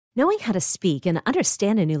Knowing how to speak and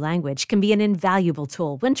understand a new language can be an invaluable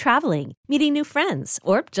tool when traveling, meeting new friends,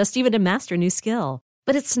 or just even to master a new skill.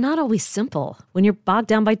 But it's not always simple when you're bogged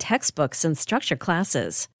down by textbooks and structured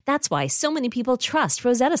classes. That's why so many people trust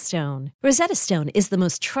Rosetta Stone. Rosetta Stone is the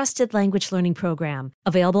most trusted language learning program,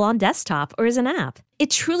 available on desktop or as an app. It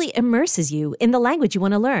truly immerses you in the language you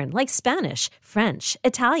want to learn, like Spanish, French,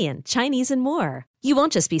 Italian, Chinese, and more. You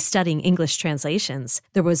won't just be studying English translations.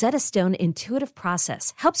 The Rosetta Stone intuitive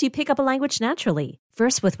process helps you pick up a language naturally,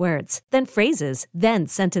 first with words, then phrases, then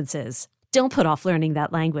sentences. Don't put off learning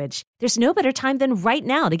that language. There's no better time than right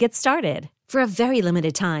now to get started. For a very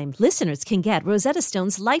limited time, listeners can get Rosetta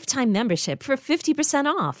Stone's lifetime membership for 50%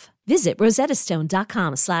 off. Visit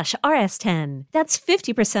rosettastone.com/rs10. That's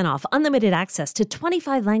 50% off unlimited access to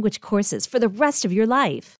 25 language courses for the rest of your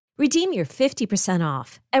life. Redeem your 50%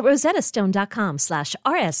 off at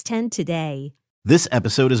rosettastone.com/rs10 today. This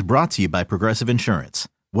episode is brought to you by Progressive Insurance.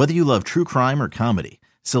 Whether you love true crime or comedy,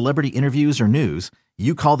 celebrity interviews or news,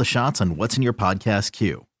 you call the shots on what's in your podcast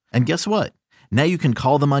queue. And guess what? Now you can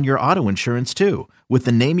call them on your auto insurance too with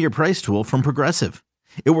the Name Your Price tool from Progressive.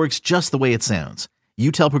 It works just the way it sounds.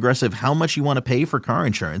 You tell Progressive how much you want to pay for car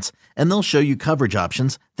insurance, and they'll show you coverage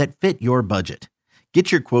options that fit your budget.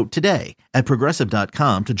 Get your quote today at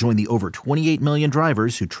Progressive.com to join the over 28 million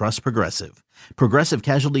drivers who trust Progressive. Progressive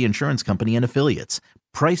Casualty Insurance Company and Affiliates.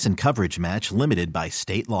 Price and coverage match limited by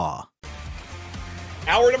state law.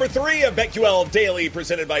 Hour number 3 of BetQL Daily,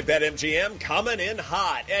 presented by BetMGM, coming in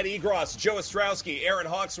hot. Ed Egros, Joe Ostrowski, Aaron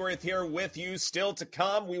Hawksworth here with you. Still to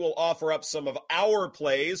come, we will offer up some of our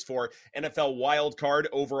plays for NFL wildcard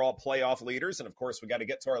overall playoff leaders. And, of course, we got to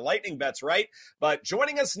get to our lightning bets, right? But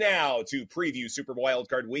joining us now to preview Super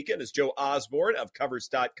Wildcard Weekend is Joe Osborne of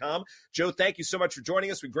Covers.com. Joe, thank you so much for joining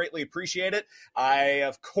us. We greatly appreciate it. I,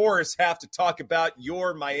 of course, have to talk about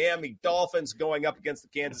your Miami Dolphins going up against the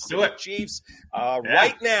Kansas City Chiefs.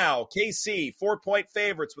 Right now, KC, 4-point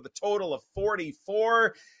favorites with a total of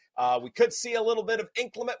 44. We could see a little bit of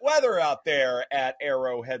inclement weather out there at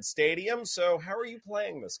Arrowhead Stadium. So how are you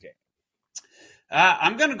playing this game?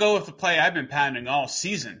 I'm going to go with the play I've been pounding all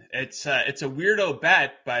season. It's a weirdo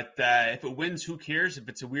bet, but if it wins, who cares? If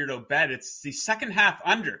it's a weirdo bet, it's the second half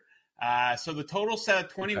under. So the total set at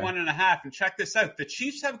 21.5. And check this out. The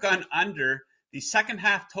Chiefs have gone under the second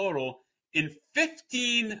half total in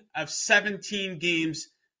 15 of 17 games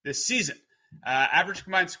this season. Average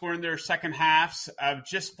combined score in their second halves of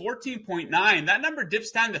just 14.9. That number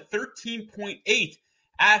dips down to 13.8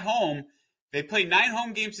 at home. They played 9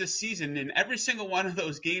 home games this season. In every single one of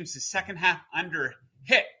those games, the second half under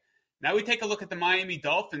hit. Now we take a look at the Miami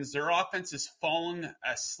Dolphins. Their offense is falling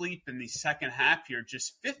asleep in the second half here.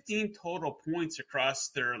 Just 15 total points across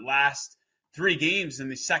their last 3 games in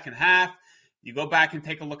the second half. You go back and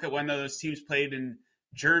take a look at when those teams played in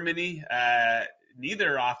Germany.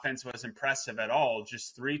 Neither offense was impressive at all.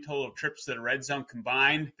 Just 3 total trips to the red zone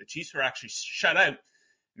combined. The Chiefs were actually shut out in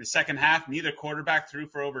the second half. Neither quarterback threw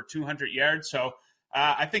for over 200 yards. So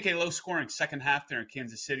I think a low-scoring second half there in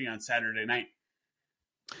Kansas City on Saturday night.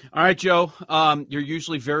 All right, Joe. You're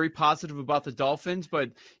usually very positive about the Dolphins,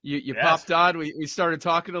 but you popped on. We started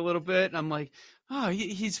talking a little bit, and I'm like, oh,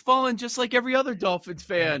 he's fallen just like every other Dolphins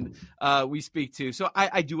fan we speak to. So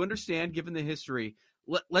I do understand, given the history.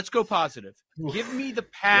 Let's go positive. Give me the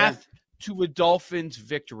path to a Dolphins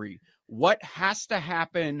victory. What has to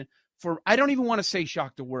happen for – I don't even want to say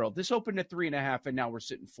shock the world. This opened at 3.5, and now we're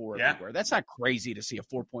sitting 4 everywhere. That's not crazy to see a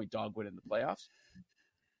 4-point dog win in the playoffs.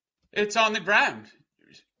 It's on the ground.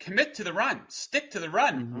 Commit to the run. Stick to the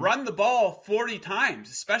run. Mm-hmm. Run the ball 40 times,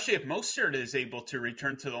 especially if Mostert is able to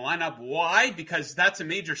return to the lineup. Why? Because that's a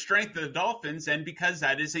major strength of the Dolphins, and because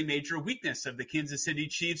that is a major weakness of the Kansas City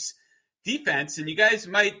Chiefs defense. And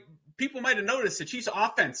people might have noticed the Chiefs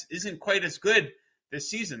offense isn't quite as good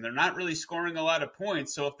this season. They're not really scoring a lot of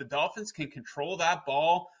points. So if the Dolphins can control that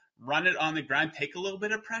ball, run it on the ground, take a little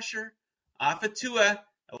bit of pressure off of Tua,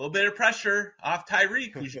 a little bit of pressure off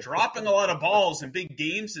Tyreek, who's dropping a lot of balls in big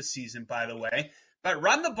games this season, by the way. But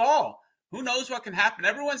run the ball. Who knows what can happen?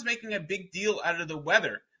 Everyone's making a big deal out of the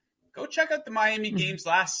weather. Go check out the Miami games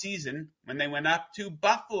last season when they went up to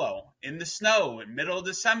Buffalo in the snow in middle of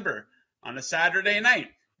December on a Saturday night.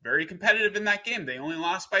 Very competitive in that game. They only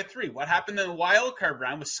lost by 3. What happened in the wild card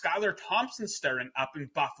round with Skylar Thompson starting up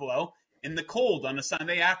in Buffalo in the cold on a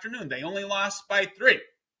Sunday afternoon? They only lost by 3.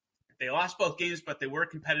 They lost both games, but they were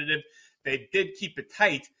competitive. They did keep it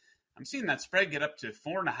tight. I'm seeing that spread get up to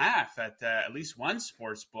 4.5 at least one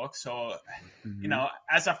sports book. So,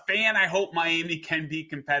 as a fan, I hope Miami can be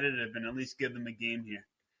competitive and at least give them a game here.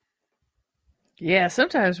 Yeah,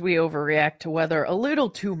 sometimes we overreact to weather a little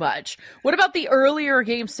too much. What about the earlier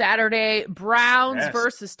game Saturday, Browns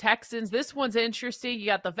versus Texans? This one's interesting. You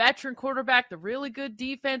got the veteran quarterback, the really good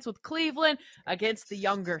defense with Cleveland against the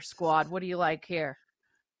younger squad. What do you like here?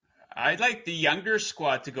 I'd like the younger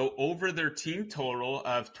squad to go over their team total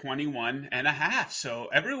of 21.5. So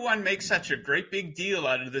everyone makes such a great big deal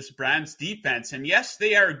out of this Browns defense. And yes,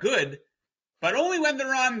 they are good, but only when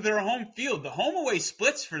they're on their home field. The home away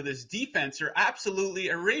splits for this defense are absolutely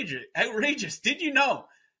outrageous. Did you know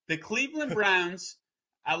the Cleveland Browns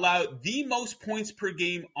allow the most points per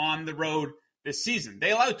game on the road this season?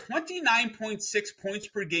 They allow 29.6 points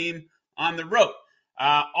per game on the road.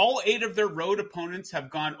 All 8 of their road opponents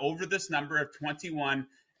have gone over this number of 21.5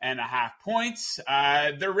 points.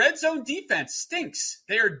 Their red zone defense stinks.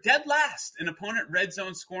 They are dead last in opponent red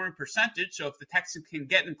zone scoring percentage. So if the Texans can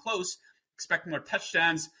get in close, expect more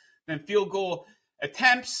touchdowns than field goal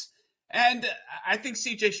attempts. And I think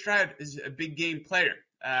C.J. Stroud is a big game player.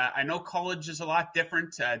 I know college is a lot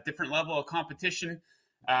different, different level of competition,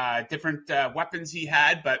 different weapons he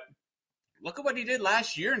had, but look at what he did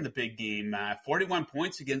last year in the big game. 41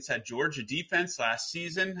 points against that Georgia defense last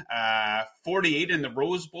season. 48 in the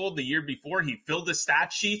Rose Bowl the year before. He filled the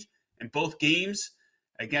stat sheet in both games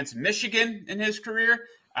against Michigan in his career.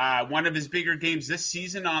 One of his bigger games this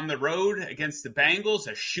season on the road against the Bengals,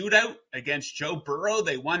 a shootout against Joe Burrow.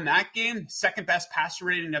 They won that game. Second best passer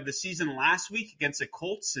rating of the season last week against the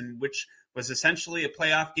Colts, in which was essentially a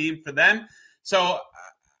playoff game for them. So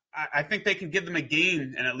I think they can give them a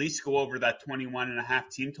game and at least go over that 21.5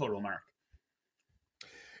 team total mark.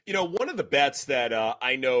 You know, one of the bets that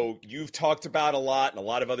I know you've talked about a lot and a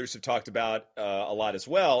lot of others have talked about a lot as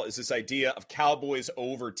well is this idea of Cowboys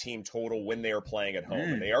over team total when they are playing at home.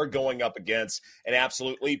 And they are going up against an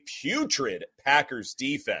absolutely putrid Packers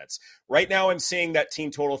defense. Right now I'm seeing that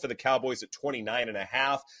team total for the Cowboys at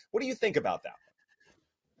 29.5. What do you think about that?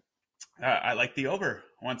 I like the over.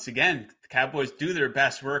 Once again, the Cowboys do their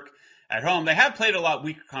best work at home. They have played a lot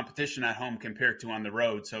weaker competition at home compared to on the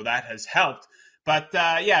road, so that has helped. But,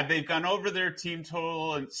 they've gone over their team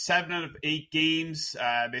total in 7 out of 8 games.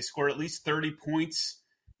 They scored at least 30 points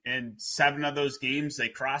in 7 of those games. They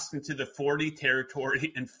crossed into the 40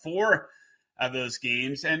 territory in 4 of those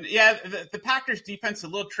games. And, the Packers defense is a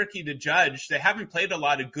little tricky to judge. They haven't played a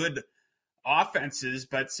lot of good offenses,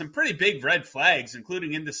 but some pretty big red flags,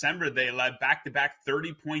 including in December. They allowed back-to-back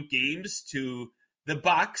 30-point games to the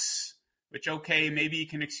Bucs, which, okay, maybe you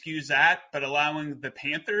can excuse that, but allowing the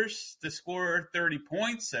Panthers to score 30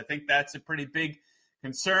 points, I think that's a pretty big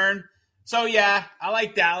concern. So, I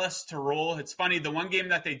like Dallas to roll. It's funny, the one game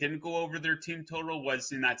that they didn't go over their team total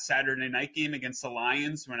was in that Saturday night game against the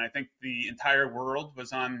Lions, when I think the entire world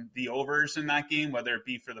was on the overs in that game, whether it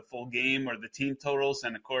be for the full game or the team totals.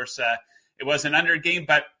 And, of course, it was an under game.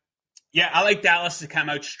 But, I like Dallas to come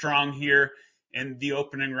out strong here in the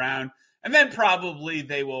opening round. And then probably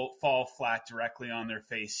they will fall flat directly on their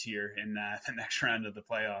face here in the next round of the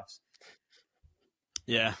playoffs.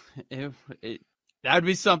 Yeah, that would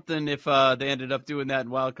be something if they ended up doing that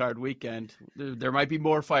in Wild Card Weekend. There might be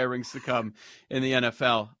more firings to come in the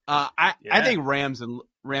NFL. I think Rams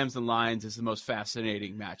and Lions is the most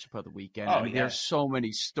fascinating matchup of the weekend. There's so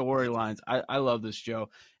many storylines. I love this, Joe.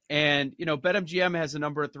 And, BetMGM has a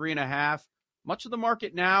number of 3.5. Much of the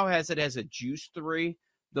market now has it as a juice 3.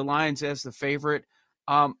 The Lions as the favorite.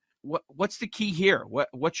 What's the key here?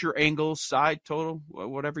 What's your angle, side, total,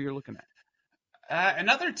 whatever you're looking at?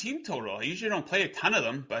 Another team total. I usually don't play a ton of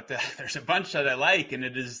them, but there's a bunch that I like, and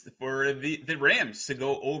it is for the Rams to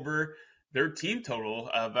go over their team total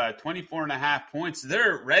of 24.5 points.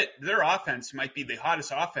 Their offense might be the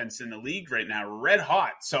hottest offense in the league right now, red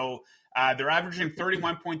hot. So they're averaging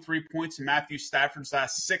 31.3 points in Matthew Stafford's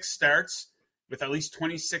last 6 starts, with at least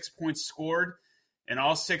 26 points scored in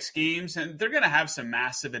all 6 games, and they're going to have some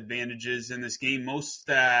massive advantages in this game, most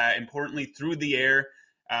importantly through the air.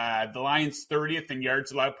 The Lions 30th in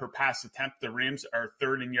yards allowed per pass attempt. The Rams are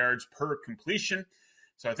 3rd in yards per completion.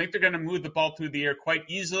 So I think they're going to move the ball through the air quite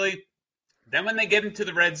easily. Then when they get into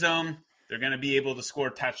the red zone, they're going to be able to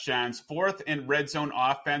score touchdowns. 4th in red zone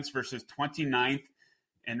offense versus 29th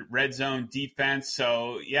in red zone defense.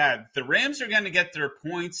 So, the Rams are going to get their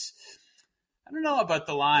points. I don't know about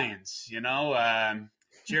the Lions,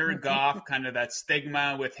 Jared Goff, kind of that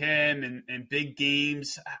stigma with him in big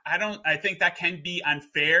games. I think that can be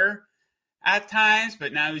unfair at times,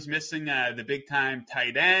 but now he's missing the big time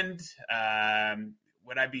tight end.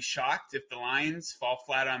 Would I be shocked if the Lions fall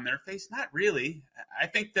flat on their face? Not really. I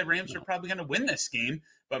think the Rams are probably going to win this game,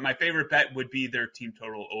 but my favorite bet would be their team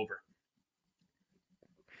total over.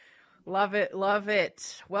 Love it, love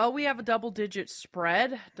it. Well, we have a double-digit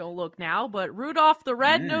spread. Don't look now, but Rudolph the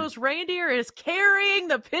Red-Nosed Reindeer is carrying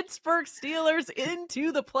the Pittsburgh Steelers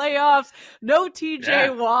into the playoffs. No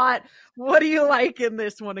TJ Watt. What do you like in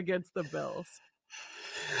this one against the Bills?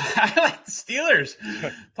 I like the Steelers.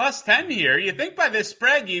 Plus 10 here. You think by this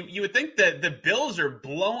spread, you would think that the Bills are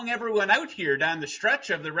blowing everyone out here down the stretch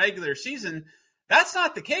of the regular season. That's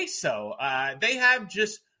not the case, though. They have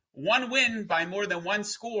just one win by more than one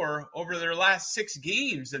score over their last 6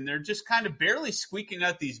 games, and they're just kind of barely squeaking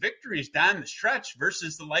out these victories down the stretch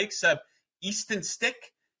versus the likes of Easton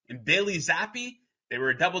Stick and Bailey Zappi. They were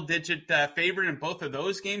a double-digit favorite in both of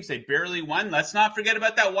those games. They barely won. Let's not forget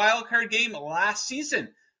about that wild card game last season.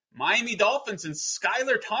 Miami Dolphins and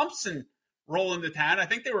Skylar Thompson roll into town. I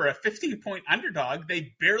think they were a 15-point underdog.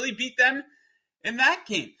 They barely beat them in that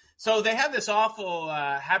game. So they have this awful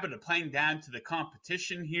habit of playing down to the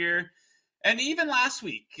competition here. And even last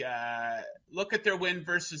week, look at their win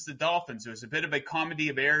versus the Dolphins. It was a bit of a comedy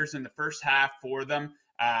of errors in the first half for them.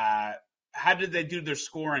 How did they do their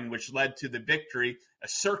scoring, which led to the victory? A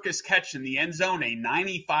circus catch in the end zone, a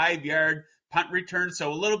 95-yard punt return.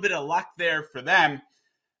 So a little bit of luck there for them.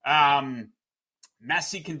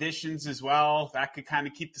 Messy conditions as well. That could kind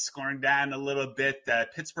of keep the scoring down a little bit.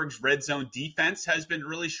 Pittsburgh's red zone defense has been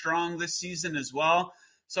really strong this season as well.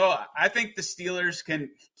 So I think the Steelers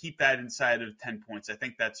can keep that inside of 10 points. I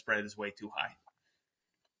think that spread is way too high.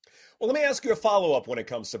 Well, let me ask you a follow-up when it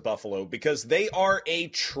comes to Buffalo, because they are a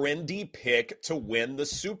trendy pick to win the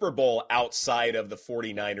Super Bowl outside of the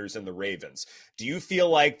 49ers and the Ravens. Do you feel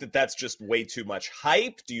like that's just way too much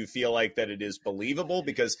hype? Do you feel like that it is believable?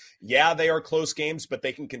 Because, yeah, they are close games, but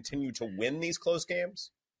they can continue to win these close games?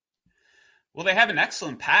 Well, they have an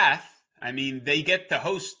excellent path. I mean, they get to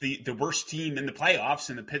host the worst team in the playoffs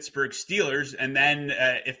in the Pittsburgh Steelers, and then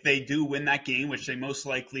if they do win that game, which they most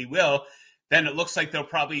likely will, then it looks like they'll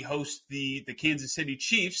probably host the Kansas City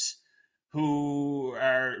Chiefs, who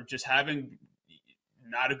are just having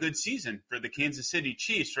not a good season for the Kansas City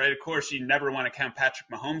Chiefs, right? Of course, you never want to count Patrick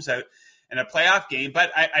Mahomes out in a playoff game,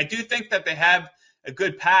 but I do think that they have a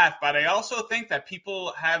good path, but I also think that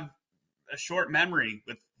people have a short memory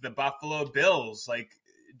with the Buffalo Bills. Like,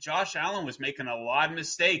 Josh Allen was making a lot of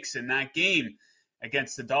mistakes in that game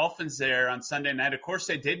against the Dolphins there on Sunday night. Of course,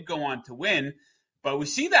 they did go on to win, but we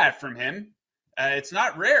see that from him. It's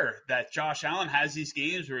not rare that Josh Allen has these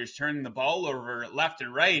games where he's turning the ball over left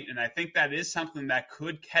and right, and I think that is something that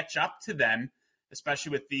could catch up to them,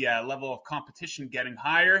 especially with the level of competition getting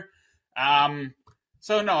higher.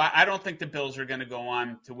 So, no, I don't think the Bills are going to go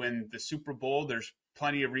on to win the Super Bowl. There's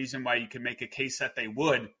plenty of reason why you can make a case that they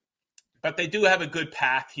would. But they do have a good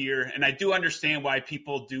path here, and I do understand why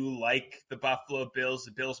people do like the Buffalo Bills.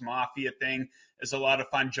 The Bills Mafia thing is a lot of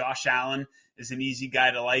fun. Josh Allen is an easy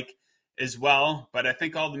guy to like as well, but I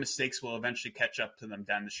think all the mistakes will eventually catch up to them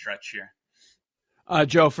down the stretch here.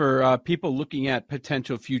 Joe, for people looking at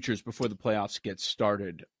potential futures before the playoffs get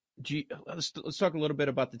started, let's talk a little bit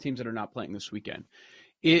about the teams that are not playing this weekend.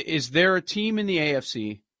 Is there a team in the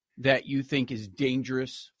AFC that you think is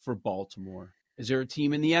dangerous for Baltimore? Is there a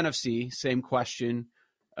team in the NFC, same question,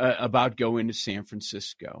 about going to San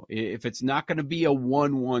Francisco? If it's not going to be a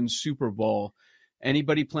 1-1 Super Bowl,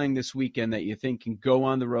 anybody playing this weekend that you think can go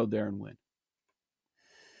on the road there and win?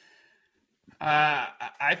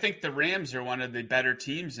 I think the Rams are one of the better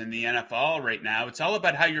teams in the NFL right now. It's all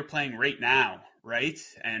about how you're playing right now, right?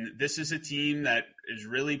 And this is a team that is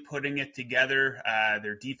really putting it together.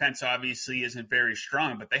 Their defense obviously isn't very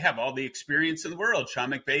strong, but they have all the experience in the world.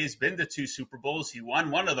 Sean McVay has been to 2 Super Bowls. He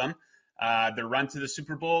won one of them. Their run to the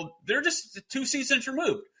Super Bowl, they're just 2 seasons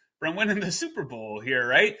removed from winning the Super Bowl here,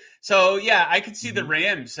 right? So, yeah, I could see the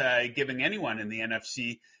Rams giving anyone in the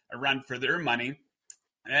NFC a run for their money.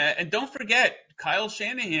 And don't forget, Kyle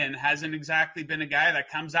Shanahan hasn't exactly been a guy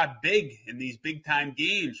that comes out big in these big-time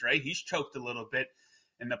games, right? He's choked a little bit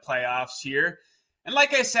in the playoffs here. And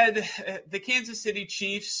like I said, the Kansas City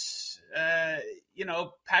Chiefs,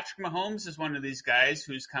 Patrick Mahomes is one of these guys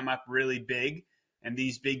who's come up really big in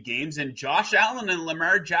these big games. And Josh Allen and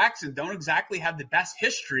Lamar Jackson don't exactly have the best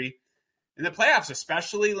history in the playoffs,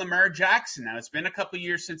 especially Lamar Jackson. Now, it's been a couple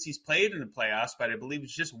years since he's played in the playoffs, but I believe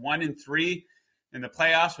it's just 1-3 in the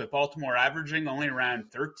playoffs, with Baltimore averaging only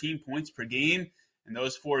around 13 points per game in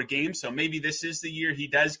those 4 games. So maybe this is the year he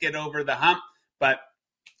does get over the hump. But,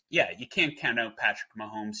 yeah, you can't count out Patrick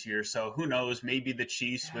Mahomes here. So who knows? Maybe the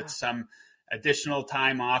Chiefs with some additional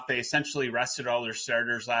time off. They essentially rested all their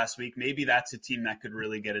starters last week. Maybe that's a team that could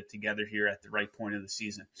really get it together here at the right point of the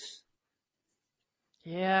season.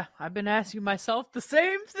 Yeah, I've been asking myself the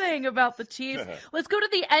same thing about the Chiefs. Let's go to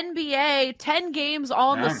the NBA. 10 games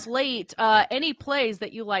on the slate. Any plays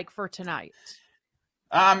that you like for tonight?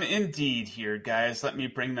 Indeed here, guys. Let me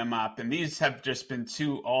bring them up. And these have just been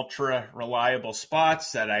two ultra reliable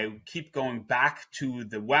spots that I keep going back to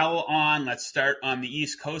the well on. Let's start on the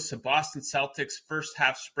East Coast. The Boston Celtics first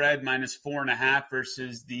half spread -4.5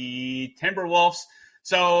 versus the Timberwolves.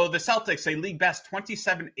 So the Celtics, a league best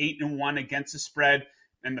 27-8-1 against the spread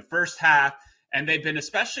in the first half. And they've been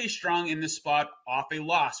especially strong in this spot off a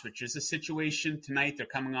loss, which is the situation tonight. They're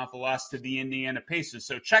coming off a loss to the Indiana Pacers.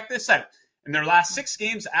 So check this out. In their last 6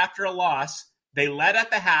 games after a loss, they led at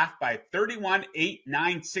the half by 31, 8,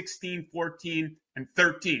 9, 16, 14, and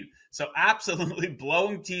 13. So absolutely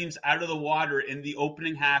blowing teams out of the water in the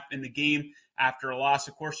opening half in the game after a loss.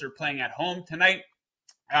 Of course, they're playing at home tonight.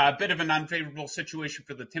 A bit of an unfavorable situation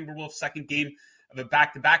for the Timberwolves, second game of a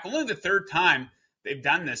back-to-back. Only the third time they've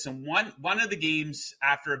done this. And one of the games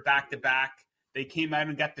after a back-to-back, they came out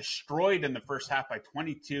and got destroyed in the first half by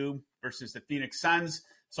 22 versus the Phoenix Suns.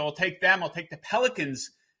 So I'll take them. I'll take the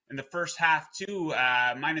Pelicans in the first half too,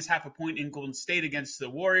 -0.5 point in Golden State against the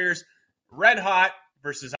Warriors. Red hot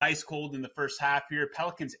versus ice cold in the first half here.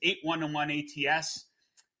 Pelicans 8-1-1 ATS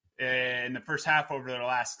in the first half over their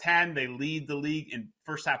last 10. They lead the league in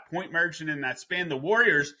first half point margin in that span. The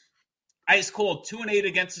Warriors, ice cold, 2-8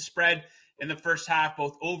 against the spread in the first half,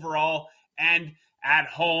 both overall and at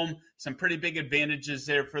home. Some pretty big advantages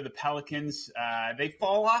there for the Pelicans. They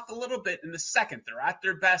fall off a little bit in the second. They're at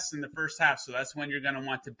their best in the first half, so that's when you're going to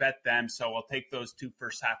want to bet them. So I'll take those two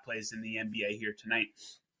first half plays in the NBA here tonight.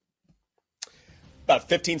 About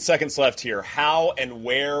 15 seconds left here. How and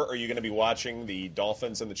where are you going to be watching the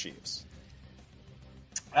Dolphins and the Chiefs?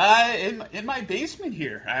 In my basement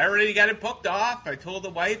here. I already got it booked off. I told the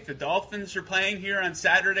wife the Dolphins are playing here on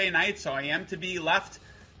Saturday night, so I am to be left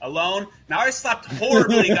alone. Now I slept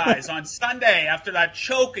horribly, guys, on Sunday after that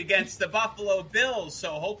choke against the Buffalo Bills.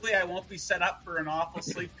 So hopefully I won't be set up for an awful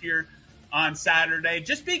sleep here on Saturday.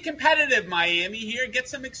 Just be competitive, Miami, here. Get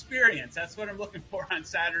some experience. That's what I'm looking for on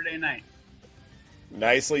Saturday night.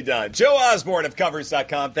 Nicely done. Joe Osborne of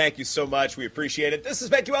Covers.com, thank you so much. We appreciate it. This is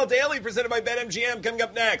BetQL Daily presented by BetMGM. Coming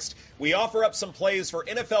up next, we offer up some plays for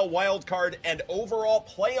NFL wildcard and overall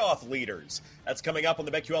playoff leaders. That's coming up on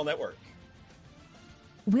the BetQL Network.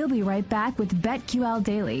 We'll be right back with BetQL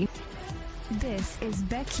Daily. This is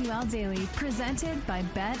BetQL Daily presented by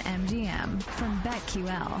BetMGM from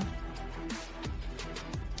BetQL.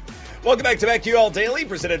 Welcome back to BetQL Daily,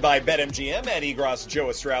 presented by BetMGM. Eddie Gross, Joe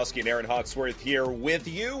Ostrowski, and Aaron Hawksworth here with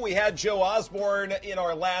you. We had Joe Osborne in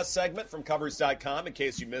our last segment from Covers.com. In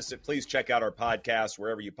case you missed it, please check out our podcast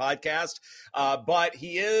wherever you podcast. But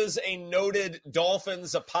he is a noted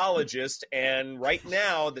Dolphins apologist, and right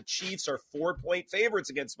now the Chiefs are 4-point favorites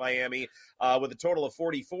against Miami with a total of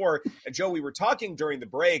 44. And Joe, we were talking during the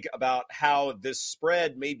break about how this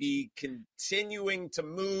spread may be continuing to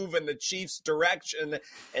move in the Chiefs' direction,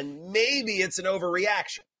 and maybe it's an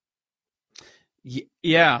overreaction.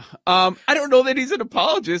 Yeah. I don't know that he's an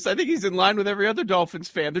apologist. I think he's in line with every other Dolphins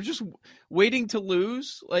fan. They're just waiting to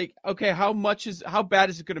lose. Like, okay, how bad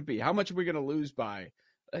is it going to be? How much are we going to lose by?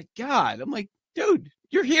 God, I'm like, dude,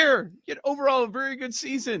 you're here. You had overall a very good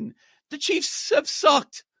season. The Chiefs have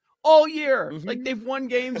sucked all year. Mm-hmm. Like, they've won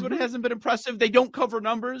games, but it hasn't been impressive. They don't cover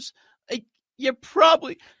numbers. Like,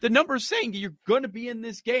 the numbers saying you're going to be in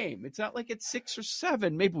this game. It's not like it's 6 or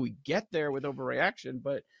 7. Maybe we get there with overreaction,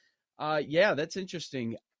 but yeah, that's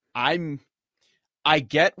interesting. I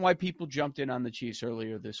get why people jumped in on the Chiefs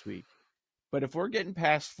earlier this week, but if we're getting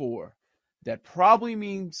past 4, that probably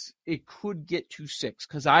means it could get to 6,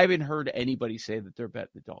 because I haven't heard anybody say that they're betting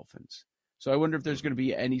the Dolphins. So I wonder if there's going to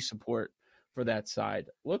be any support for that side.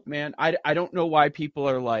 Look, man, I don't know why people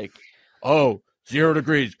are like, oh, 0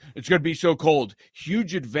 degrees. It's going to be so cold.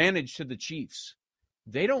 Huge advantage to the Chiefs.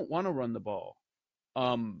 They don't want to run the ball.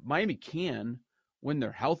 Miami can when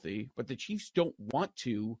they're healthy, but the Chiefs don't want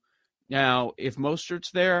to. Now, if Mostert's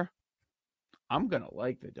there, I'm going to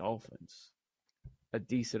like the Dolphins a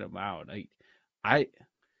decent amount.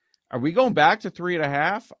 Are we going back to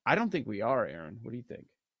 3.5? I don't think we are, Aaron. What do you think?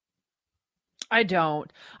 I don't.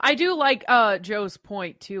 I do like Joe's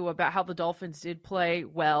point, too, about how the Dolphins did play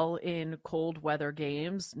well in cold weather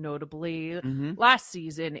games, notably last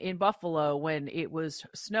season in Buffalo when it was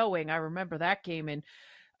snowing. I remember that game, and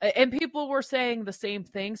people were saying the same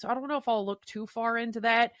thing, so I don't know if I'll look too far into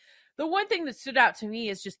that. The one thing that stood out to me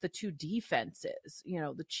is just the two defenses. You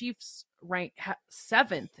know, the Chiefs rank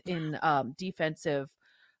 7th in defensive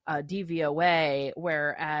DVOA,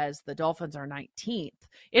 whereas the Dolphins are 19th.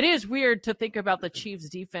 It is weird to think about the Chiefs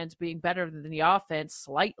defense being better than the offense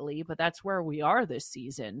slightly, but that's where we are this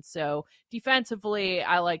season. So defensively,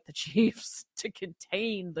 I like the Chiefs to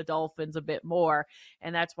contain the Dolphins a bit more,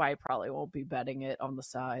 and that's why I probably won't be betting it on the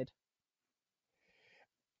side.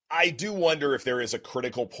 I do wonder if there is a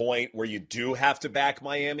critical point where you do have to back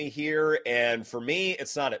Miami here. And for me,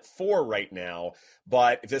 it's not at 4 right now,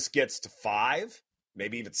 but if this gets to 5,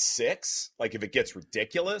 maybe even 6, like if it gets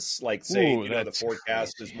ridiculous, like say, the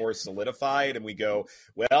forecast is more solidified and we go,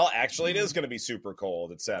 well, actually it is going to be super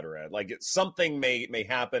cold, etc. Like something may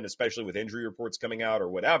happen, especially with injury reports coming out or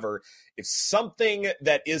whatever. If something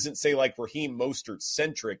that isn't, say, like Raheem Mostert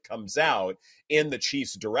centric comes out in the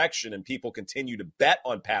Chiefs' direction and people continue to bet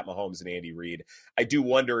on Pat Mahomes and Andy Reid, I do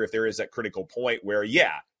wonder if there is that critical point where,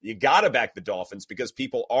 you got to back the Dolphins because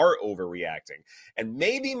people are overreacting. And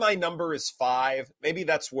maybe my number is 5. Maybe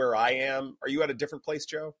that's where I am. Are you at a different place,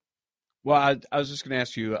 Joe? Well, I was just going to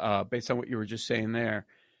ask you, based on what you were just saying there,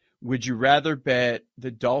 would you rather bet the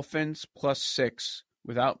Dolphins +6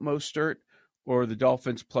 without Mostert or the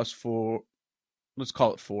Dolphins +4? Let's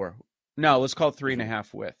call it 4. No, let's call it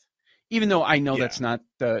 3.5 with. Even though I know that's not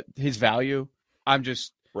his value, I'm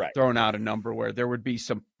just throwing out a number where there would be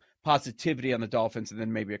some positivity on the Dolphins, and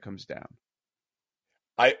then maybe it comes down.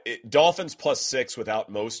 Dolphins +6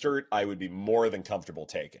 without Mostert, I would be more than comfortable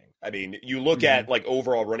taking. I mean, you look at like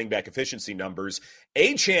overall running back efficiency numbers.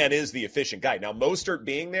 Achane is the efficient guy. Now, Mostert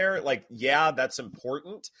being there, that's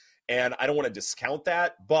important, and I don't want to discount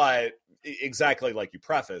that. But exactly like you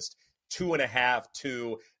prefaced, 2.5,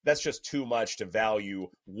 2. That's just too much to value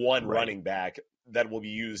one running back that will be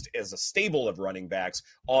used as a stable of running backs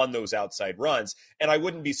on those outside runs. And I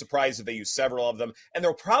wouldn't be surprised if they use several of them. And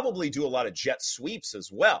they'll probably do a lot of jet sweeps as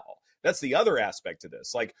well. That's the other aspect of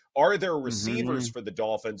this. Like, are there receivers for the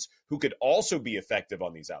Dolphins who could also be effective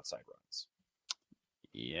on these outside runs?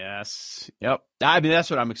 Yes. Yep. I mean, that's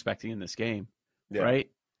what I'm expecting in this game. Yeah. Right.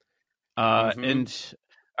 And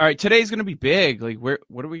all right, today's going to be big. Like,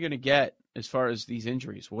 what are we going to get as far as these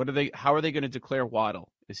injuries? How are they going to declare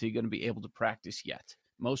Waddle? Is he going to be able to practice yet?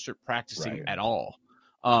 Mostert practicing at all?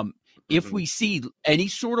 If we see any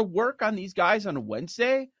sort of work on these guys on a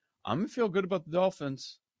Wednesday, I'm going to feel good about the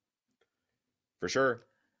Dolphins. For sure.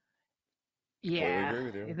 Yeah. Totally agree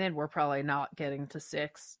with you. And then we're probably not getting to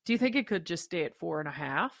 6. Do you think it could just stay at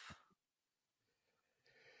 4.5?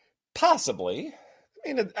 Possibly.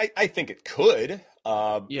 I mean, I think it could.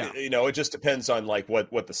 It just depends on like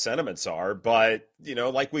what the sentiments are. But,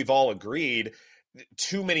 like we've all agreed,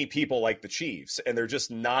 too many people like the Chiefs, and they're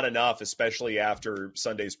just not enough, especially after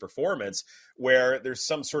Sunday's performance, where there's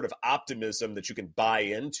some sort of optimism that you can buy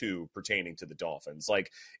into pertaining to the Dolphins.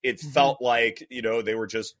 Like it felt like, they were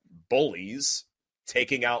just bullies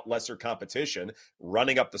taking out lesser competition,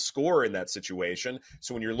 running up the score in that situation.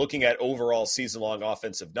 So when you're looking at overall season-long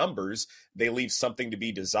offensive numbers, they leave something to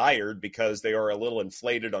be desired because they are a little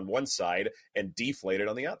inflated on one side and deflated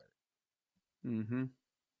on the other. Mm-hmm.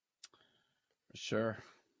 Sure.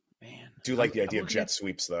 Man. Do like the idea of jet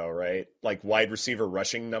sweeps, though, right? Like wide receiver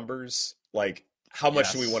rushing numbers. Like, how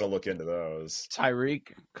much do we want to look into those?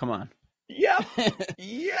 Tyreek, come on. Yep.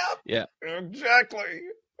 Yeah. Exactly.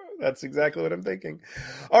 That's exactly what I'm thinking.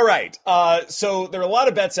 All right. So there are a lot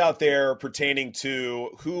of bets out there pertaining to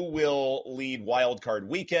who will lead wild card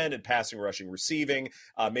weekend in passing, rushing, receiving,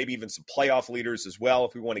 maybe even some playoff leaders as well,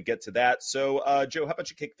 if we want to get to that. So, Joe, how about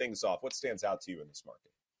you kick things off? What stands out to you in this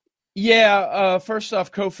market? Yeah. First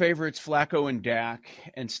off, co-favorites Flacco and Dak,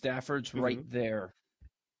 and Stafford's right there.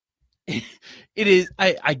 It is.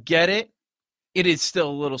 I get it. It is still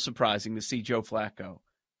a little surprising to see Joe Flacco.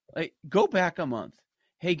 Like, go back a month.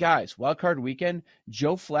 Hey, guys, wild card weekend,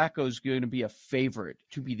 Joe Flacco is going to be a favorite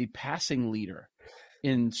to be the passing leader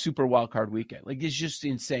in Super Wild Card weekend. Like, it's just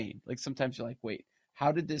insane. Like, sometimes you're like, wait,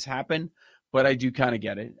 how did this happen? But I do kind of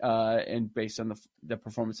get it, and based on the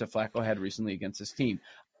performance that Flacco had recently against his team.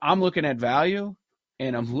 I'm looking at value,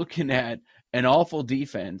 and I'm looking at an awful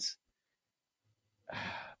defense.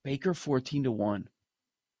 Baker 14-1.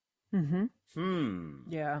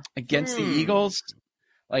 Yeah. Against the Eagles,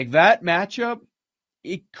 like that matchup,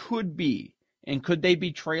 it could be. And could they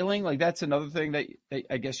be trailing? Like, that's another thing that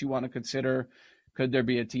I guess you want to consider. Could there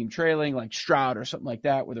be a team trailing like Stroud or something like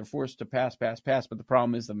that where they're forced to pass? But the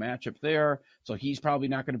problem is the matchup there. So he's probably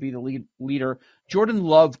not going to be the leader. Jordan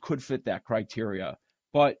Love could fit that criteria.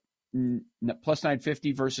 But plus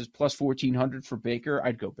 950 versus plus 1,400 for Baker,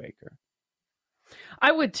 I'd go Baker.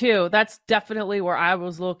 I would too. That's definitely where I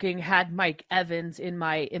was looking, had Mike Evans in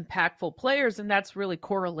my impactful players, and that's really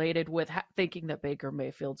correlated with thinking that Baker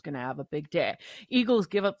Mayfield's going to have a big day. Eagles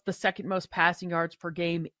give up the second most passing yards per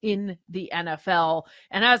game in the NFL.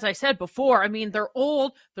 And as I said before, I mean, they're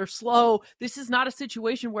old, they're slow. This is not a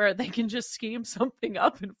situation where they can just scheme something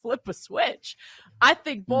up and flip a switch. I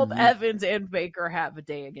think both Evans and Baker have a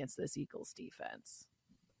day against this Eagles defense.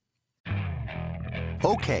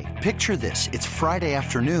 Okay, picture this. It's Friday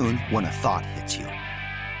afternoon when a thought hits you.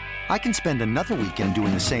 I can spend another weekend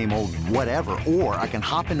doing the same old whatever, or I can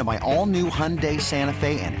hop into my all-new Hyundai Santa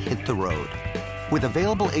Fe and hit the road. With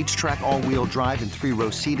available H-Track all-wheel drive and 3-row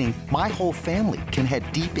seating, my whole family can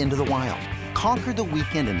head deep into the wild. Conquer the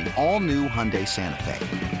weekend in the all-new Hyundai Santa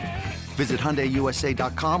Fe. Visit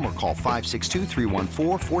HyundaiUSA.com or call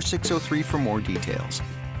 562-314-4603 for more details.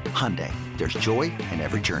 Hyundai, there's joy in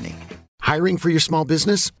every journey. Hiring for your small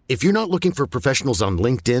business? If you're not looking for professionals on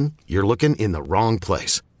LinkedIn, you're looking in the wrong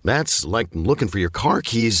place. That's like looking for your car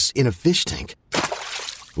keys in a fish tank.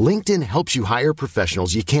 LinkedIn helps you hire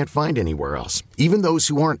professionals you can't find anywhere else, even those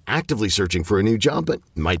who aren't actively searching for a new job but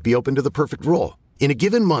might be open to the perfect role. In a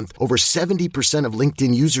given month, over 70% of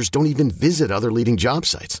LinkedIn users don't even visit other leading job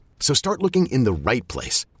sites. So start looking in the right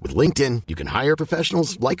place. With LinkedIn, you can hire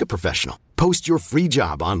professionals like a professional. Post your free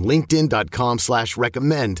job on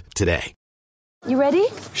linkedin.com/recommend today. You ready?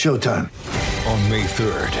 Showtime. On May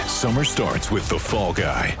 3rd, summer starts with The Fall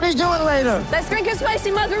Guy. Let's do it later. Let's drink a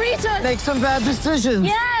spicy margarita. Make some bad decisions.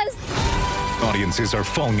 Yes. Audiences are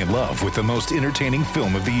falling in love with the most entertaining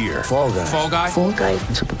film of the year. Fall Guy. Fall Guy. Fall Guy.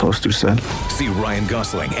 That's what the poster said. See Ryan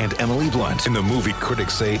Gosling and Emily Blunt in the movie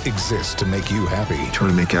critics say exists to make you happy.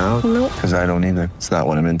 Trying to make it out? Nope. Because I don't either. It's not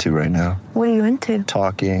what I'm into right now. What are you into?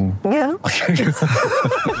 Talking. Yeah.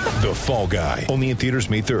 The Fall Guy. Only in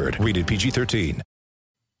theaters May 3rd. Rated PG-13.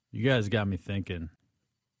 You guys got me thinking.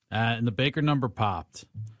 And the Baker number popped.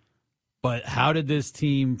 But how did this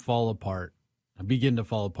team fall apart? Begin to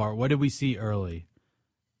fall apart. What did we see early?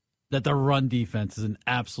 That the run defense is an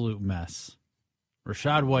absolute mess.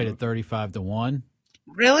 Rashad White at 35-1.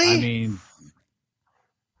 Really? I mean,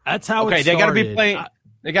 that's how it started. They got to be playing.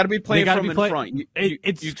 They got to be playing from in front.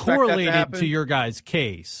 It's correlated to your guys'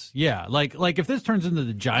 case. Yeah, like if this turns into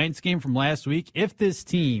the Giants game from last week, if this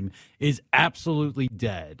team is absolutely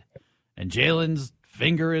dead, and Jalen's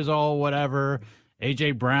finger is all whatever,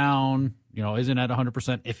 A.J. Brown, isn't at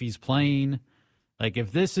 100% if he's playing. Like,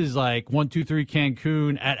 if this is like 1-2-3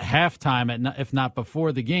 Cancun at halftime, if not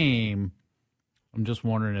before the game, I'm just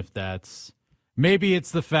wondering if maybe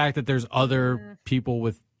it's the fact that there's other people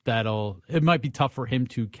it might be tough for him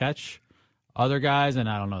to catch other guys, and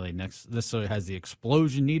I don't know, necessarily has the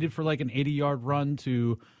explosion needed for like an 80-yard run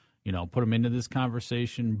to, put him into this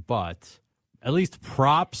conversation, but at least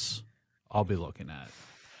props I'll be looking at.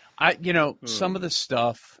 Some of the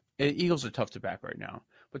stuff, Eagles are tough to back right now.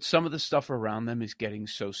 But some of the stuff around them is getting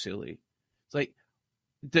so silly. It's like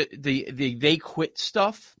the they quit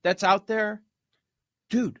stuff that's out there.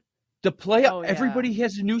 Dude, the playoff, everybody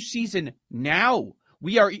has a new season now.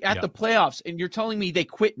 We are at the playoffs, and you're telling me they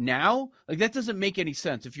quit now? Like, that doesn't make any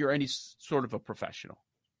sense if you're any sort of a professional.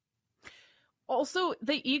 Also,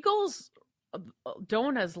 the Eagles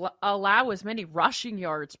don't allow as many rushing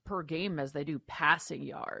yards per game as they do passing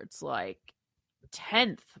yards. Like,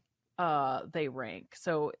 10th. They rank.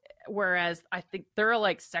 So whereas I think they're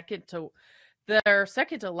like second to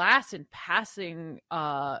last in passing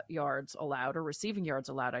yards allowed, or receiving yards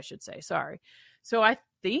allowed, I should say. Sorry. So I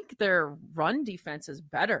think their run defense is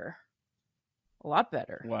better. A lot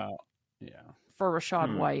better. Wow. Yeah. For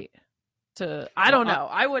Rashad White I don't know.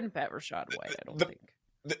 I wouldn't bet Rashad White, I don't think.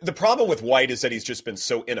 The problem with White is that he's just been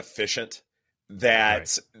so inefficient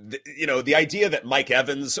that, the idea that Mike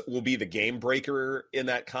Evans will be the game breaker in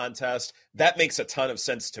that contest, that makes a ton of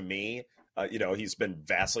sense to me. He's been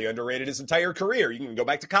vastly underrated his entire career. You can go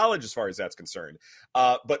back to college as far as that's concerned.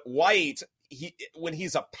 But White, when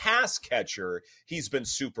he's a pass catcher, he's been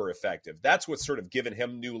super effective. That's what's sort of given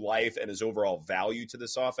him new life and his overall value to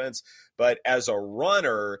this offense. But as a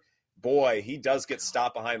runner, boy, he does get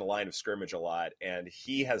stopped behind the line of scrimmage a lot, and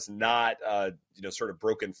he has not, sort of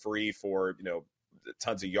broken free for,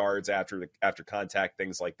 tons of yards after contact,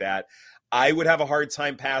 things like that. I would have a hard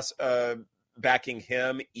time backing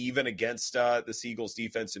him, even against the Eagles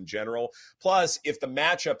defense in general. Plus, if the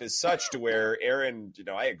matchup is such to where Aaron,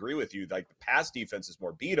 I agree with you, like the pass defense is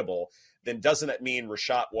more beatable, then doesn't it mean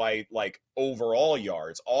Rashad White, like overall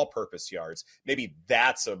yards, all-purpose yards, maybe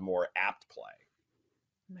that's a more apt play?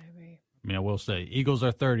 Maybe. I mean, I will say, Eagles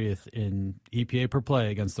are 30th in EPA per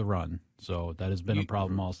play against the run, so that has been a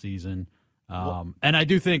problem all season. And I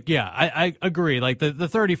do think, I agree. Like the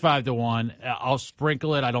 35-1, I'll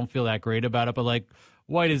sprinkle it. I don't feel that great about it, but like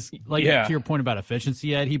White is to your point about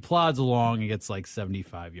efficiency, Ed, he plods along and gets like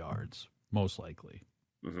 75 yards, most likely.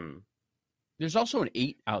 Mm-hmm. There's also an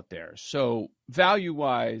 8 out there. So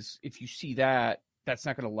value-wise, if you see that, that's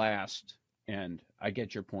not going to last. And I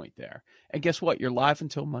get your point there. And guess what? You're live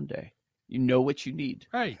until Monday. You know what you need.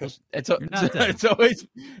 Right. It's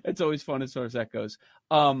always fun as far as that goes.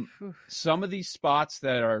 Some of these spots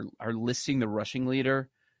that are listing the rushing leader,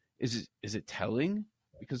 is it telling?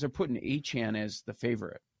 Because they're putting Achane as the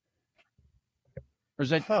favorite. Or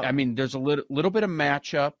is that? I mean, there's a little bit of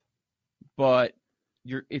matchup, but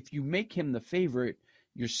if you make him the favorite,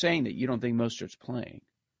 you're saying that you don't think Mostert's playing.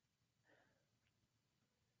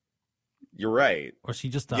 You're right. Or is he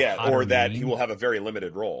just or that he will have a very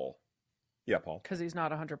limited role. Yeah, Paul. Because he's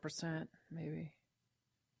not 100%, maybe.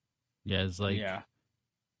 Yeah, it's like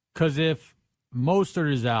because if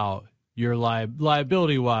Mostert is out, you're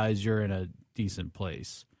liability-wise, you're in a decent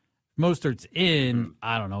place. Mostert's in,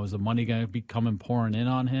 I don't know, is the money going to be pouring in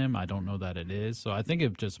on him? I don't know that it is. So I think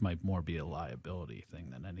it just might more be a liability thing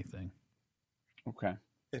than anything. Okay.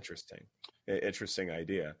 Interesting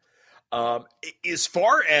idea. As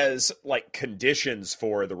far as like conditions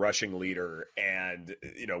for the rushing leader, and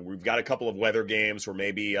we've got a couple of weather games where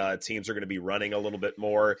maybe teams are going to be running a little bit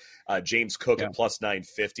more. James Cook at plus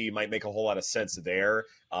 950 might make a whole lot of sense there.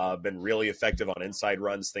 Been really effective on inside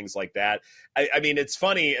runs, things like that. I mean, it's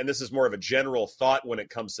funny, and this is more of a general thought when it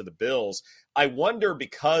comes to the Bills. I wonder,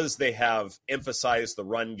 because they have emphasized the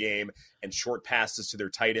run game and short passes to their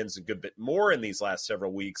tight ends a good bit more in these last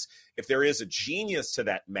several weeks, if there is a genius to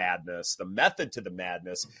that madness, the method to the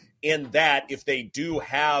madness, in that if they do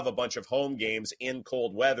have a bunch of home games in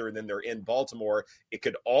cold weather and then they're in Baltimore, it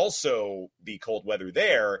could also be cold weather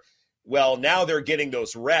there. Well, now they're getting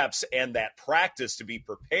those reps and that practice to be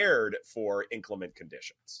prepared for inclement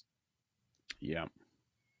conditions. Yeah.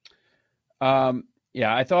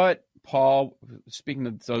 I thought Paul, speaking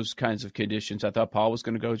of those kinds of conditions, I thought Paul was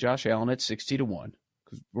going to go Josh Allen at 60-1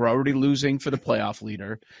 because we're already losing for the playoff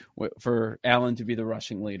leader, for Allen to be the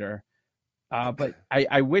rushing leader. But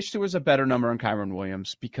I wish there was a better number on Kyron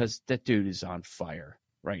Williams because that dude is on fire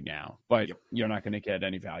right now. But you're not going to get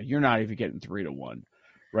any value. You're not even getting 3-1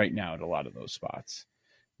 right now at a lot of those spots.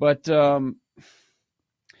 But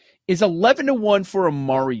is 11-1 for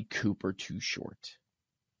Amari Cooper too short?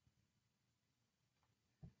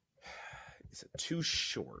 Is it too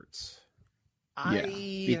short?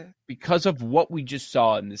 Because of what we just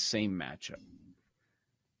saw in the same matchup.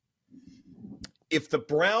 If the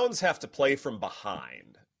Browns have to play from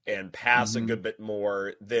behind and pass a good bit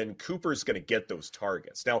more, then Cooper's going to get those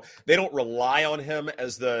targets. Now, they don't rely on him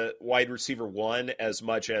as the wide receiver one as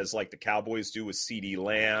much as like the Cowboys do with CeeDee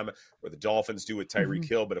Lamb or the Dolphins do with Tyreek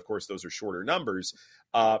Hill, but of course those are shorter numbers.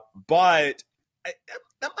 But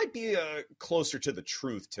that might be closer to the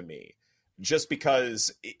truth to me. Just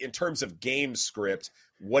because in terms of game script,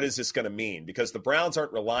 what is this going to mean? Because the Browns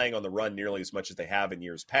aren't relying on the run nearly as much as they have in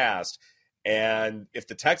years past. And if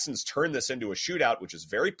the Texans turn this into a shootout, which is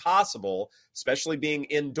very possible, especially being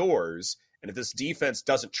indoors, and if this defense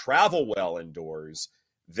doesn't travel well indoors,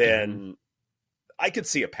 then I could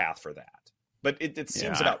see a path for that. But it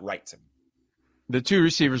seems about right to me. The two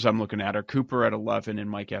receivers I'm looking at are Cooper at 11 and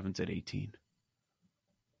Mike Evans at 18.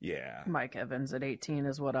 Yeah. Mike Evans at 18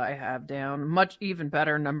 is what I have down. Much even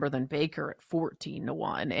better number than Baker at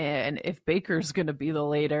 14-1. And if Baker's going to be the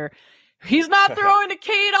leader, he's not throwing to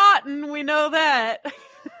Cade Otton. We know that.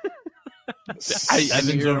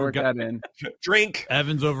 Evans over Drink.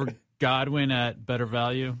 Evans over Godwin at better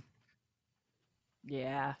value.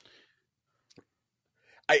 Yeah.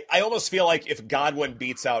 I almost feel like if Godwin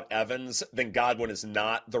beats out Evans, then Godwin is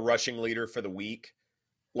not the rushing leader for the week.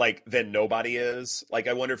 Like, then nobody is. Like,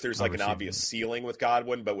 I wonder if there's like an obvious ceiling with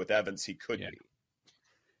Godwin, but with Evans, he could be.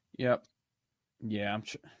 Yep. Yeah, I'm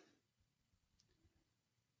sure.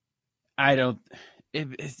 I don't.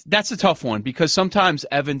 That's a tough one because sometimes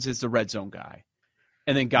Evans is the red zone guy,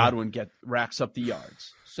 and then Godwin racks up the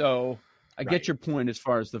yards. So I get your point as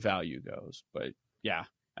far as the value goes, but yeah,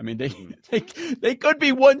 I mean they could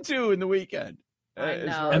be 1-2 in the weekend. I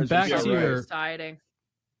know. And back to exciting.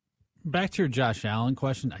 Back to your Josh Allen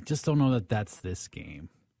question, I just don't know that that's this game.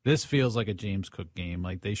 This feels like a James Cook game.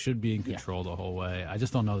 Like they should be in control the whole way. I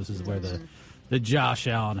just don't know this is where the Josh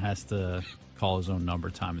Allen has to call his own number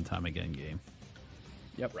time and time again game.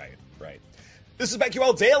 Yep. Right. This is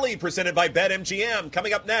BetQL Daily presented by BetMGM.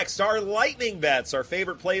 Coming up next, our lightning bets, our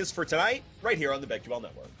favorite plays for tonight, right here on the BetQL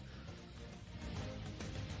Network.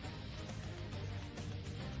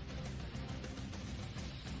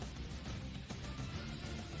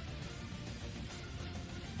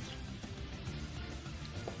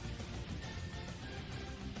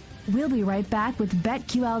 We'll be right back with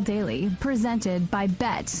BetQL Daily, presented by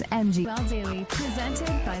BetMGM. BetQL Daily, presented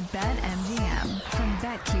by BetMGM from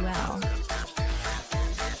BetQL.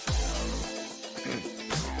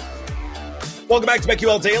 Welcome back to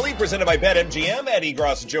BetQL Daily, presented by BetMGM. Eddie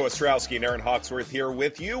Gross, Joe Ostrowski, and Aaron Hawksworth here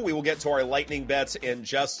with you. We will get to our lightning bets in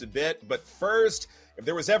just a bit. But first, if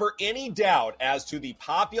there was ever any doubt as to the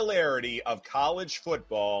popularity of college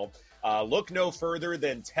football, look no further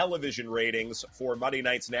than television ratings for Monday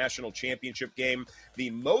night's national championship game, the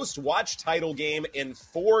most watched title game in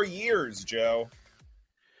 4 years, Joe.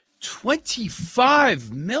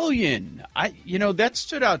 25 million. That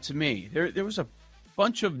stood out to me. There was a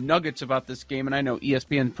bunch of nuggets about this game, and I know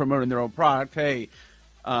ESPN promoting their own product. Hey,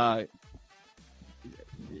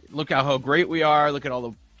 look at how great we are. Look at all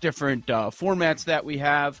the different formats that we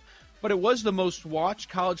have. But it was the most watched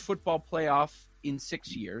college football playoff in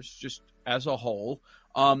 6 years, just as a whole.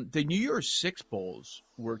 The New Year's Six Bowls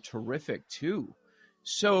were terrific, too.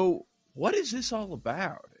 So what is this all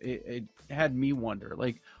about? It had me wonder,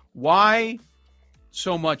 why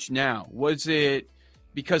so much now? Was it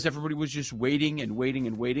because everybody was just waiting and waiting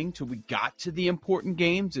and waiting till we got to the important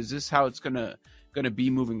games? Is this how it's gonna be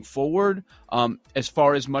moving forward? As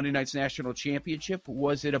far as Monday night's national championship,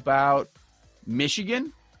 was it about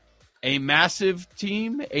Michigan, a massive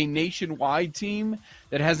team, a nationwide team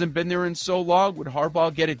that hasn't been there in so long? Would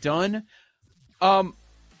Harbaugh get it done? I'll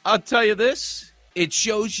tell you this: it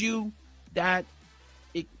shows you that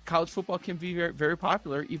college football can be very, very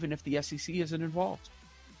popular, even if the SEC isn't involved.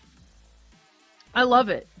 I love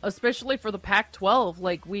it, especially for the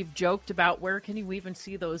Pac-12. We've joked about, where can you even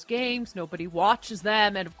see those games? Nobody watches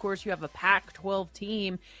them. And, of course, you have a Pac-12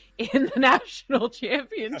 team in the national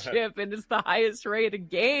championship, and it's the highest rated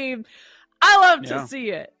game. I love to see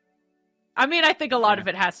it. I mean, I think a lot of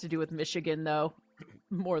it has to do with Michigan, though,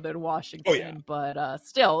 more than Washington. Oh, yeah. But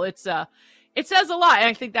still, it says a lot. And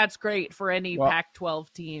I think that's great for any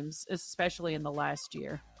Pac-12 teams, especially in the last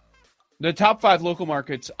year. The top 5 local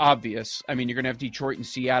markets, obvious. I mean, you're going to have Detroit and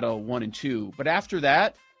Seattle 1 and 2. But after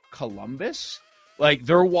that, Columbus,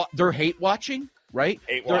 they're hate watching, right?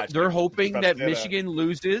 They're hoping that Michigan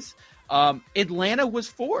loses. Atlanta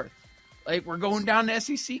was 4th. We're going down to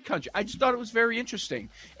SEC country. I just thought it was very interesting.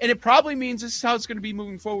 And it probably means this is how it's going to be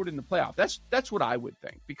moving forward in the playoff. That's what I would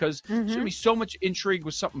think, because there's going to be so much intrigue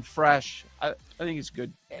with something fresh. I think it's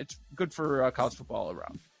good. It's good for college football all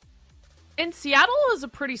around. And Seattle is a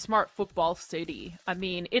pretty smart football city. I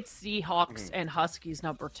mean, it's Seahawks and Huskies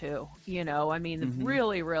number 2.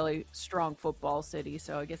 Really, really strong football city.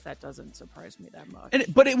 So I guess that doesn't surprise me that much.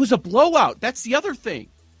 But it was a blowout. That's the other thing.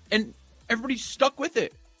 And everybody's stuck with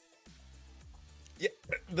it. Yeah,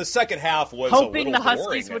 the second half was hoping the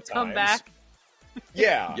Huskies would come back.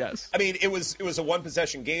 Yeah. Yes. I mean, it was a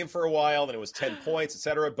one-possession game for a while, then it was 10 points,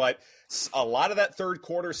 etc. But a lot of that third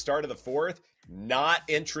quarter, start of the fourth, not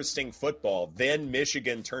interesting football. Then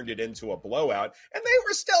Michigan turned it into a blowout, and they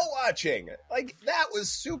were still watching. That was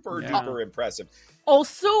super duper impressive.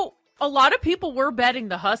 Also, a lot of people were betting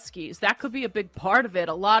the Huskies. That could be a big part of it.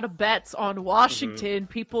 A lot of bets on Washington,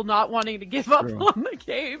 people not wanting to give up on the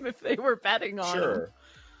game if they were betting on them.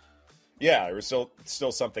 Yeah, there was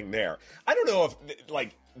still something there. I don't know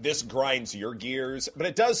if this grinds your gears, but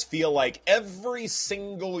it does feel like every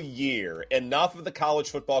single year, enough of the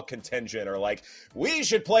college football contingent are like, we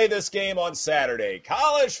should play this game on Saturday.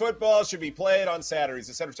 College football should be played on Saturdays,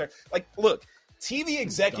 et cetera, et cetera. Look, TV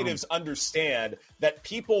executives understand that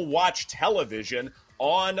people watch television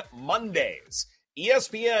on Mondays.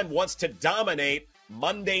 ESPN wants to dominate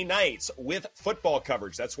Monday nights with football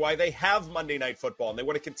coverage. That's why they have Monday Night Football, and they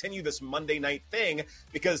want to continue this Monday night thing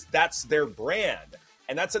because that's their brand.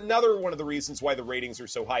 And that's another one of the reasons why the ratings are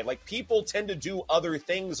so high. People tend to do other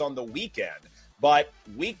things on the weekend, but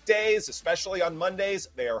weekdays, especially on Mondays,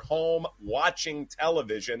 they are home watching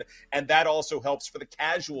television, and that also helps for the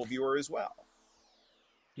casual viewer as well.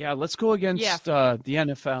 Yeah, let's go against the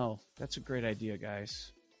NFL. That's a great idea,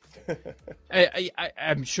 guys.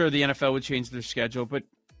 I'm sure the NFL would change their schedule, but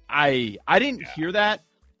I didn't hear that.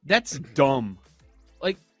 That's dumb.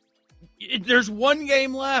 There's one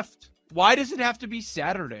game left. Why does it have to be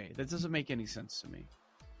Saturday? That doesn't make any sense to me.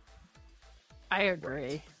 I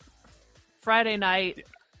agree. Friday night,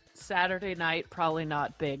 Saturday night, probably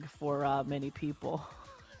not big for many people.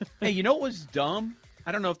 Hey, you know what was dumb?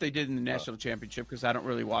 I don't know if they did in the national championship because I don't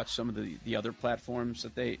really watch some of the other platforms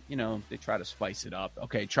that they try to spice it up.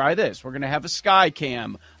 Okay, try this. We're going to have a Sky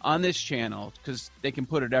Cam on this channel because they can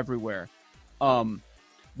put it everywhere.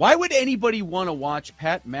 Why would anybody want to watch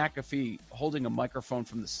Pat McAfee holding a microphone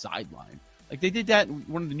from the sideline? They did that in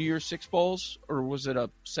one of the New Year's Six Bowls, or was it a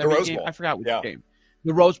 7 game? I forgot which game.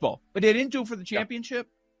 The Rose Bowl. But they didn't do it for the championship?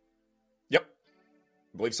 Yep.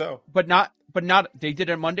 I believe so. But not they did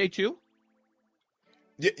it Monday too?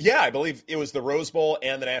 Yeah, I believe it was the Rose Bowl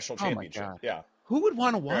and the national championship. Oh my God. Yeah. Who would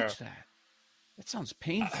want to watch that? That sounds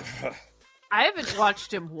painful. I haven't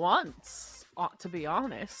watched him once, to be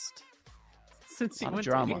honest, since he went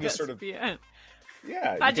drama. to ESPN.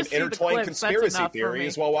 Yeah, you can intertwine conspiracy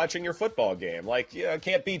theories while watching your football game. Like,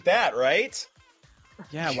 can't beat that, right?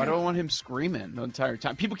 Yeah, why do I want him screaming the entire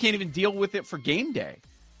time? People can't even deal with it for game day.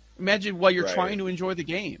 Imagine while you're trying to enjoy the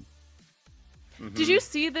game. Mm-hmm. Did you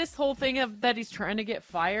see this whole thing of that he's trying to get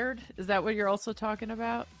fired? Is that what you're also talking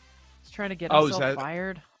about? He's trying to get himself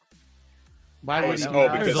fired. Why would he?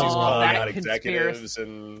 Because he's calling out executives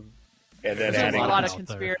and then adding a lot of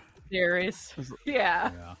conspiracy theories.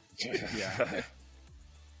 Yeah.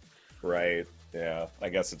 Right. Yeah. I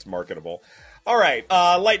guess it's marketable. All right.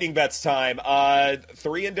 Lightning bets time.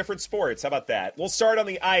 3 in different sports. How about that? We'll start on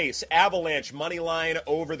the ice. Avalanche money line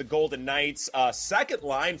over the Golden Knights. Second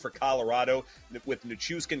line for Colorado with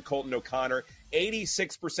Nichushkin, Colton O'Connor.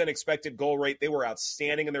 86% expected goal rate. They were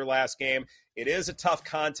outstanding in their last game. It is a tough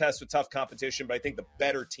contest with tough competition, but I think the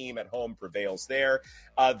better team at home prevails there.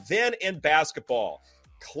 Then in basketball,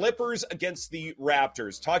 Clippers against the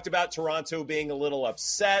Raptors. Talked about Toronto being a little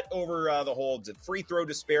upset over the whole free throw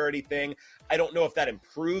disparity thing. I don't know if that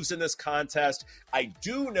improves in this contest. I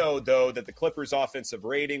do know, though, that the Clippers' offensive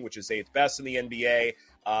rating, which is 8th best in the NBA,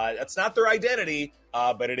 that's not their identity,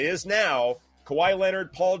 but it is now. Kawhi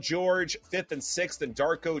Leonard, Paul George, 5th and 6th, and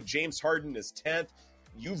Darko. James Harden is 10th.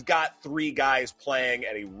 You've got 3 guys playing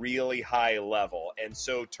at a really high level. And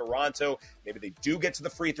so Toronto, maybe they do get to the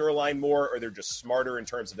free throw line more, or they're just smarter in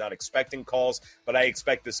terms of not expecting calls. But I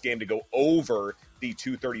expect this game to go over the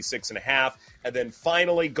 236.5. And then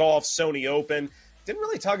finally, golf, Sony Open. Didn't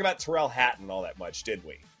really talk about Tyrrell Hatton all that much, did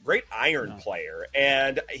we? Great iron player.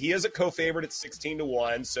 And he is a co-favorite at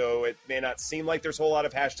 16-1, so it may not seem like there's a whole lot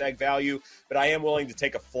of hashtag value, but I am willing to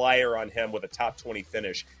take a flyer on him with a top 20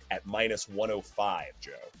 finish at minus 105,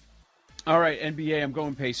 Joe. All right, NBA, I'm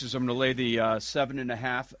going Pacers. I'm going to lay the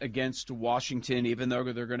 7.5 against Washington, even though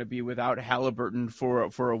they're going to be without Halliburton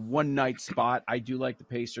for a one-night spot. I do like the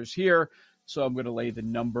Pacers here, so I'm going to lay the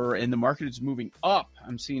number. And the market is moving up.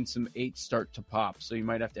 I'm seeing some 8 start to pop, so you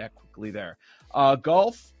might have to act quickly there.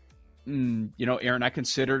 Golf, Aaron, I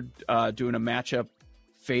considered doing a matchup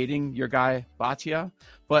fading your guy Bhatia,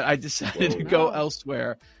 but I decided to go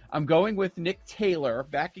elsewhere. I'm going with Nick Taylor,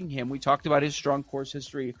 backing him. We talked about his strong course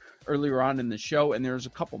history earlier on in the show, and there's a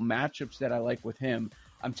couple matchups that I like with him.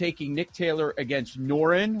 I'm taking Nick Taylor against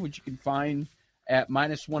Noren, which you can find at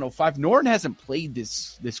minus 105. Noren hasn't played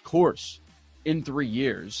this course in 3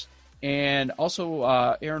 years. And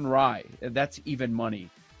also Aaron Rye, that's even money.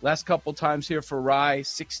 Last couple times here for Rye,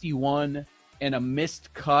 61 and a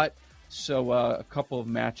missed cut. So a couple of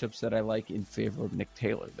matchups that I like in favor of Nick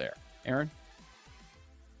Taylor there. Aaron?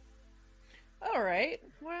 All right.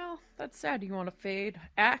 Well, that's sad you want to fade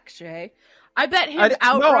Akshay. I bet him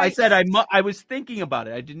outright. No, I said I was thinking about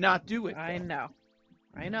it. I did not do it. I know.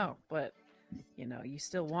 But, you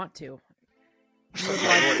still want to.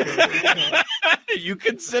 You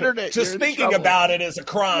considered it. Just thinking about it is a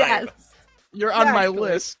crime. Yes. You're on my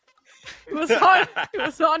list. It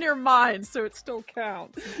was on your mind, so it still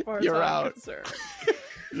counts as far as I'm concerned.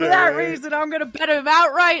 For that reason, I'm going to bet him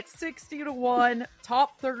outright 60-1,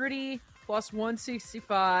 top 30 plus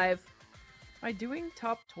 165. Am I doing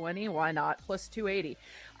top 20? Why not? Plus 280.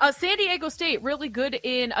 San Diego State, really good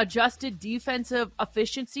in adjusted defensive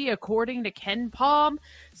efficiency, according to Ken Palm.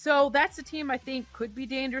 So that's a team I think could be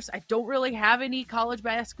dangerous. I don't really have any college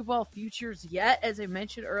basketball futures yet, as I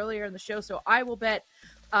mentioned earlier in the show. So I will bet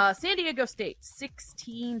San Diego State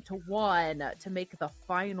 16-1 to make the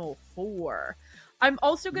Final Four. I'm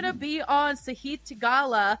also going to be on Sahith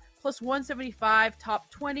Theegala plus 175,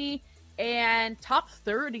 top 20. And top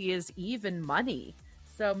 30 is even money.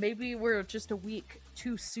 So maybe we're just a week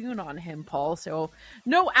too soon on him, Paul. So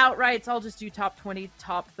no outrights. I'll just do top 20,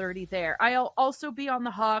 top 30 there. I'll also be on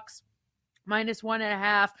the Hawks, minus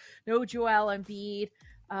 1.5. No Joel Embiid.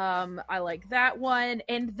 I like that one.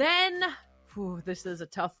 And then, this is a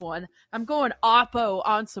tough one. I'm going Oppo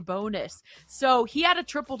on Sabonis. So he had a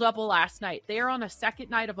triple-double last night. They are on a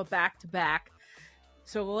second night of a back-to-back.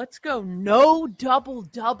 So let's go no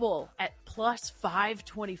double-double at plus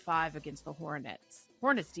 525 against the Hornets.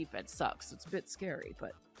 Hornets defense sucks. It's a bit scary,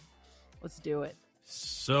 but let's do it.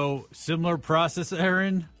 So similar process,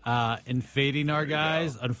 Aaron, in fading our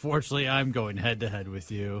guys. Unfortunately, I'm going head-to-head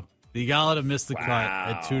with you. You got to miss the cut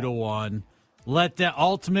at 2-1.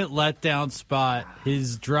 ultimate letdown spot.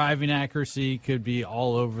 His driving accuracy could be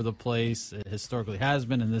all over the place. It historically has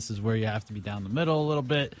been, and this is where you have to be down the middle a little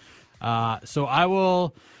bit. So I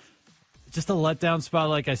will just a letdown spot,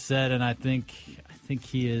 like I said, and I think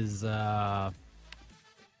he is the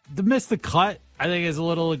miss the cut. I think is a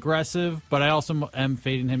little aggressive, but I also am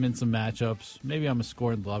fading him in some matchups. Maybe I'm a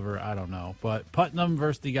scoring lover. I don't know. But Putnam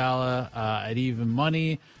versus Theegala at even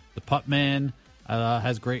money. The putt man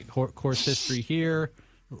has great course history here.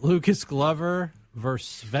 Lucas Glover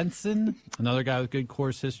versus Svensson, another guy with good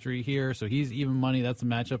course history here. So he's even money. That's a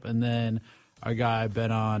matchup. And then our guy I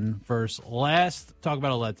bet on versus talk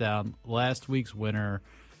about a letdown, last week's winner,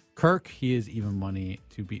 Kirk. He is even money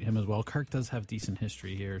to beat him as well. Kirk does have decent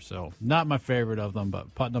history here, so not my favorite of them,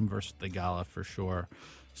 but Putnam versus Theegala for sure.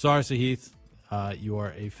 Sorry, Sahith, you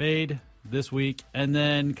are a fade this week. And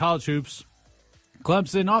then college hoops.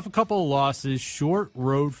 Clemson off a couple of losses, short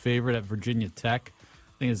road favorite at Virginia Tech.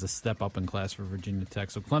 I think it's a step up in class for Virginia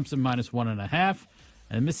Tech. So Clemson -1.5.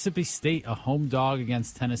 And Mississippi State, a home dog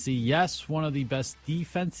against Tennessee. Yes, one of the best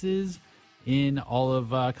defenses in all of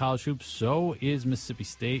college hoops. So is Mississippi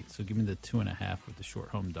State. So give me the 2.5 with the short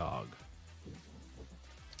home dog.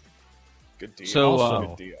 Good deal. So,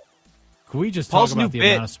 good deal. Can we just Paul's talk about the new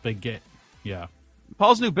bit. amount of spaghetti? Yeah.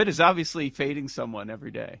 Paul's new bit is obviously fading someone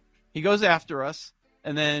every day. He goes after us,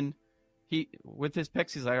 and then with his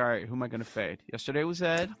picks, he's like, all right, who am I going to fade? Yesterday was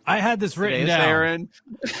Ed. I had this written Today is down. Aaron.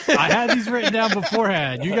 I had these written down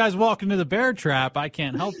beforehand. You guys walk into the bear trap. I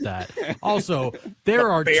can't help that. Also, there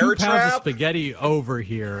are 2 pounds of spaghetti over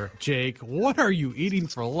here, Jake. What are you eating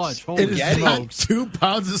for lunch? Holy It is not smokes. 2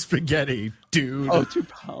 pounds of spaghetti, dude. Oh, 2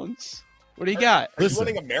 pounds? What do you got? Are you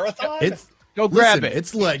running a marathon? Go grab it.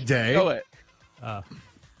 It's leg day. Go it.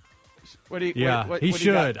 What do you? Yeah, what he do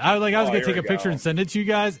you got? should. I was going to here take a we picture go. and send it to you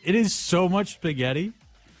guys. It is so much spaghetti.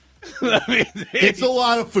 It's a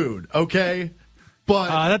lot of food, okay?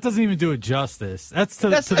 But That doesn't even do it justice. That's to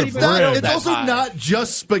That's the not it's even bread. real. it's that also high. not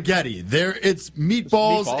just spaghetti. It's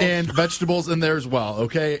meatballs Meatballs. and vegetables in there as well,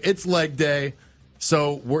 okay? It's leg day,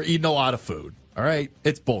 so we're eating a lot of food. All right?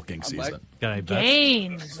 It's bulking season. Got any bets?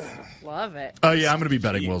 Gains. Love it. Oh, yeah, I'm going to be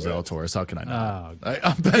betting Will Zalatoris. How can I not? Oh,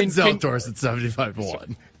 I'm betting Zalatoris at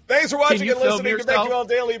 75-1. Thanks for watching Can you and film listening to yourself? BetQL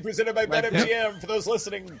Daily, presented by Right BetMGM. For those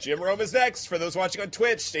listening, Jim Rome is next. For those watching on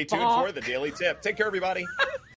Twitch, stay tuned for the Daily Tip. Take care, everybody.